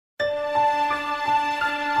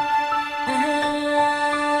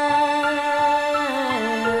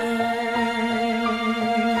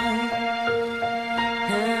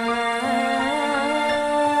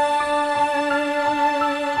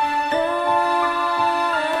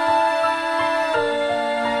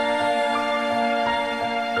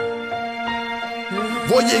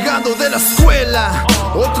Voy llegando de la escuela,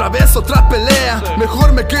 otra vez otra pelea.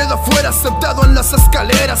 Mejor me quedo afuera sentado en las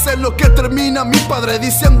escaleras. En lo que termina mi padre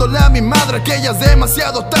diciéndole a mi madre que ya es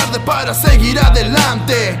demasiado tarde para seguir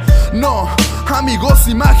adelante. No, amigos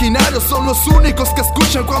imaginarios son los únicos que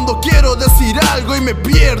escuchan cuando quiero decir algo y me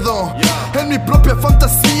pierdo en mi propia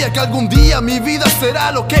fantasía que algún día mi vida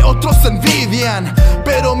será lo que otros envidian.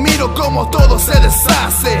 Pero miro como todo se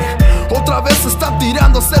deshace, otra vez están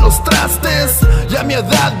tirándose los trastes. Y a mi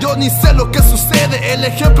edad yo ni sé lo que sucede, el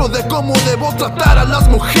ejemplo de cómo debo tratar a las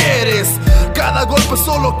mujeres. Cada golpe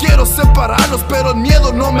solo quiero separarlos, pero el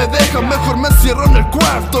miedo no me deja, mejor me encierro en el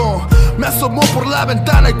cuarto. Me asomo por la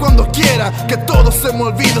ventana y cuando quiera que todo se me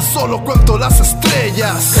olvide solo cuento las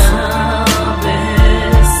estrellas. Cada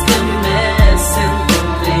vez que me siento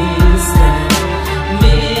triste,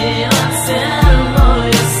 miro al cielo y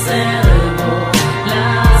observo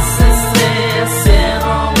las estrellas,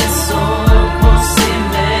 cierro mis ojos y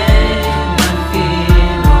me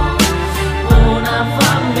imagino una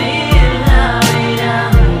familia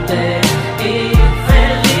brillante y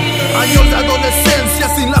feliz. Años de adolescencia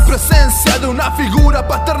sin la presencia de una figura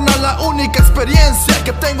paterna, la única experiencia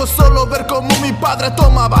que tengo es solo ver cómo mi padre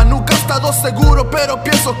tomaba. Nunca he estado seguro, pero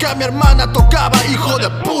pienso que a mi hermana tocaba, hijo de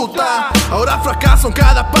puta. Ahora fracaso en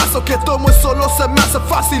cada paso que tomo y solo se me hace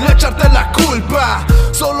fácil echarte la culpa.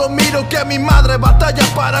 Solo miro que mi madre batalla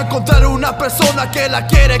para encontrar una persona que la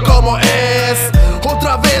quiere como es.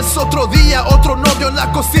 Otra vez, otro día, otro novio en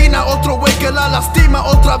la cocina, otro güey que la lastima,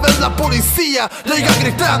 otra vez la policía llega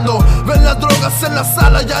gritando. Ven las drogas en la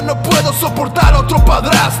sala, ya no puedo soportar otro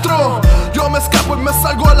padrastro. Yo me escapo y me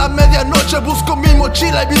salgo a la medianoche, busco mi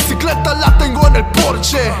mochila y bicicleta la tengo en el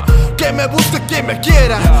porche. Que me busque quien me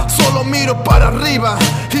quiera, solo miro para arriba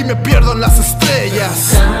y me pierdo en las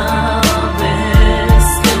estrellas. Cada vez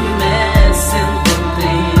que me siento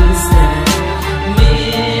triste,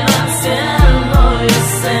 miro al cielo y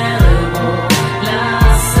observo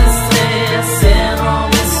las estrellas, cierro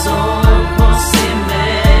mis ojos y me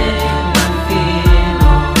imagino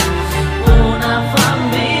una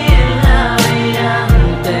familia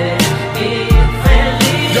brillante y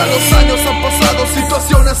feliz. Ya los años han pasado,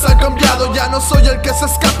 situaciones han cambiado. Ya no soy el que se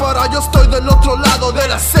escapará, yo estoy del otro lado de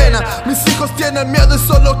la escena. Mis hijos tienen miedo y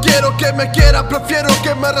solo quiero que me quieran. Prefiero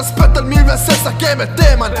que me respeten mil veces a que me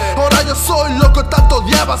teman. Ahora yo soy lo que tanto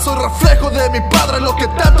odiaba, soy reflejo de mi padre, lo que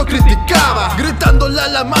tanto criticaba. Gritándole a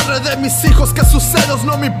la madre de mis hijos que sus celos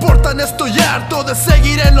no me importan. Estoy harto de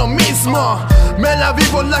seguir en lo mismo. Me la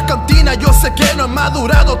vivo en la cantina, yo sé que no he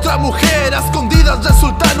madurado. Otra mujer a escondidas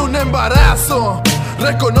resulta en un embarazo.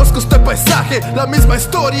 Reconozco este paisaje, la misma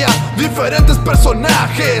historia, diferentes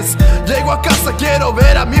personajes. Llego a casa, quiero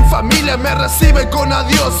ver a mi familia, me reciben con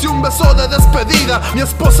adiós y un beso de despedida. Mi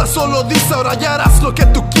esposa solo dice, ahora ya harás lo que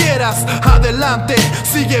tú quieras. Adelante,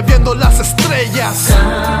 sigue viendo las estrellas.